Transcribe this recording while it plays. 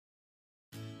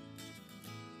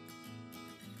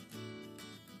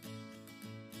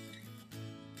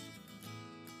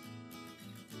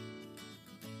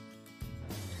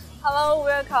Hello,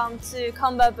 welcome to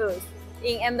Comba booth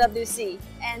in MWC,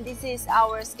 and this is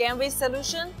our ScanViS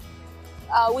solution,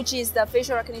 which is the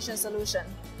facial recognition solution.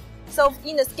 So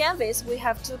in the ScanViS, we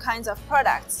have two kinds of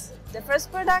products. The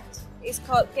first product is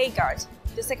called Gate Guard.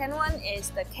 The second one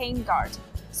is the Cam Guard.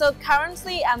 So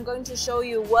currently, I'm going to show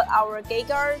you what our Gate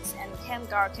Guards and Cam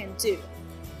Guard can do.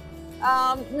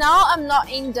 Now I'm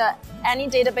not in any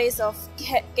database of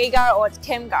Gate Guard or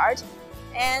Cam Guard,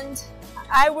 and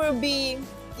I will be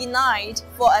denied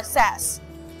for access.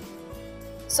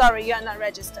 Sorry, you are not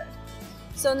registered.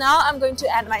 So now I'm going to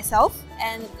add myself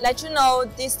and let you know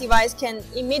this device can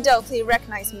immediately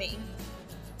recognize me.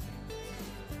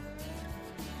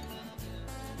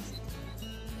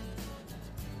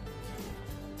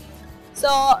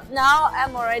 So now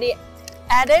I'm already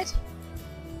added,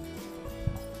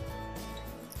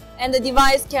 and the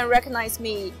device can recognize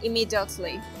me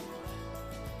immediately.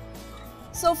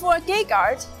 So for Gate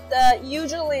Guard, the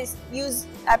usually used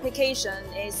application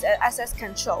is access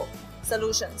control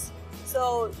solutions.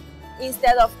 So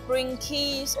instead of bring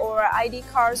keys or ID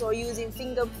cards or using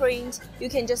fingerprint, you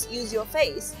can just use your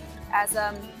face as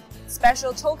a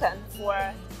special token for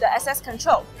the access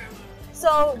control.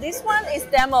 So this one is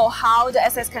demo how the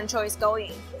access control is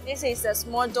going. This is a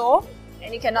small door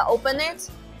and you cannot open it,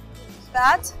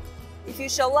 but if you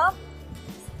show up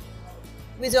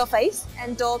with your face,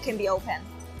 and door can be opened.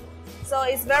 So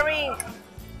it's very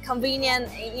convenient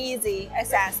and easy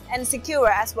access and secure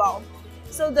as well.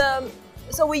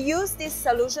 So we use these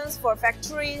solutions for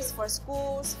factories, for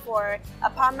schools, for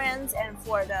apartments, and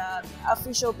for the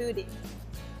official building.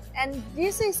 And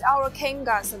this is our Cam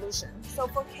Guard solution. So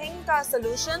for Cam Guard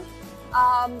solution,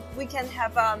 we can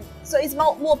have so it's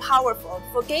more powerful.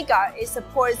 For Gate Guard, it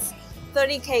supports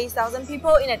 30,000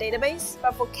 people in a database,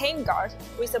 but for Cam Guard,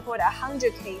 we support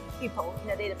 100,000 people in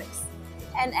a database.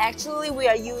 And actually, we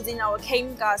are using our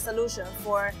Cam Guard solution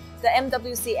for the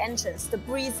MWC entrance, the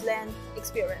BREEZ LAN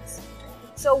experience.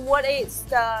 So what is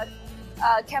the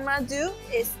camera do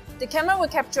is the camera will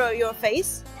capture your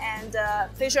face, and the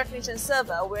facial recognition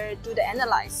server will do the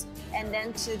analyze and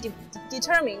then to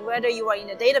determine whether you are in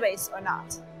the database or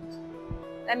not.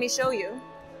 Let me show you.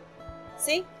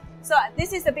 See? So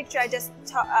this is the picture I just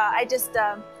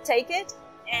take it,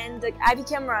 and the IP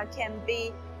camera can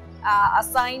be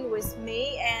assigned with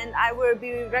me, and I will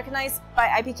be recognized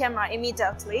by IP camera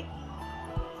immediately.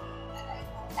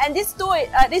 And this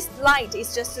light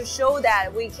is just to show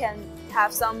that we can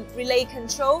have some relay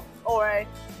control or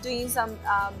doing some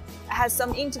has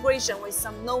some integration with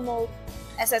some normal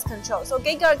access control. So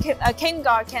Gate Guard, Cam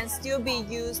Guard can still be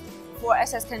used for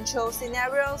access control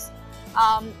scenarios,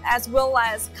 as well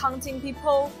as counting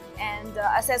people and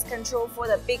access control for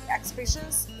the big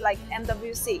exhibitions like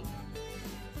MWC.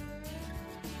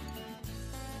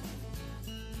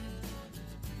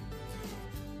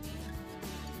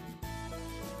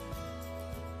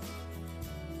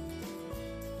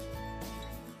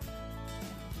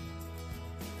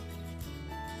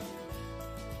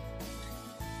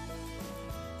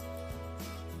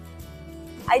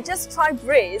 I just tried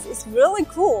BREEZ. It's really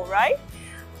cool, right?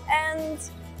 And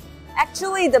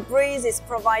actually, the BREEZ is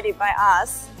provided by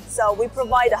us. So we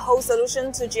provide the whole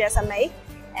solution to GSMA,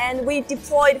 and we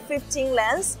deployed 15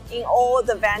 LANs in all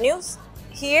the venues.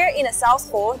 Here in the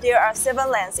South Pole, there are 7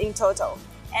 LANs in total.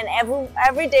 And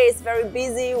every day is very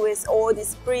busy with all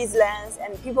these BREEZ LANs,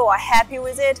 and people are happy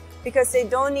with it because they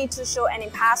don't need to show any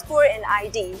passport and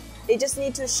ID. They just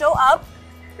need to show up,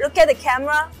 look at the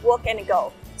camera, walk and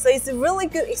go. So it's a really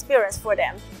good experience for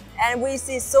them. And we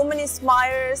see so many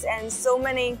smiles and so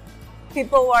many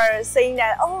people are saying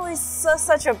that, oh, it's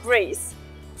such a breeze.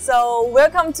 So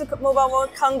welcome to Mobile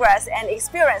World Congress and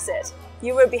experience it.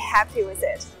 You will be happy with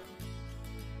it.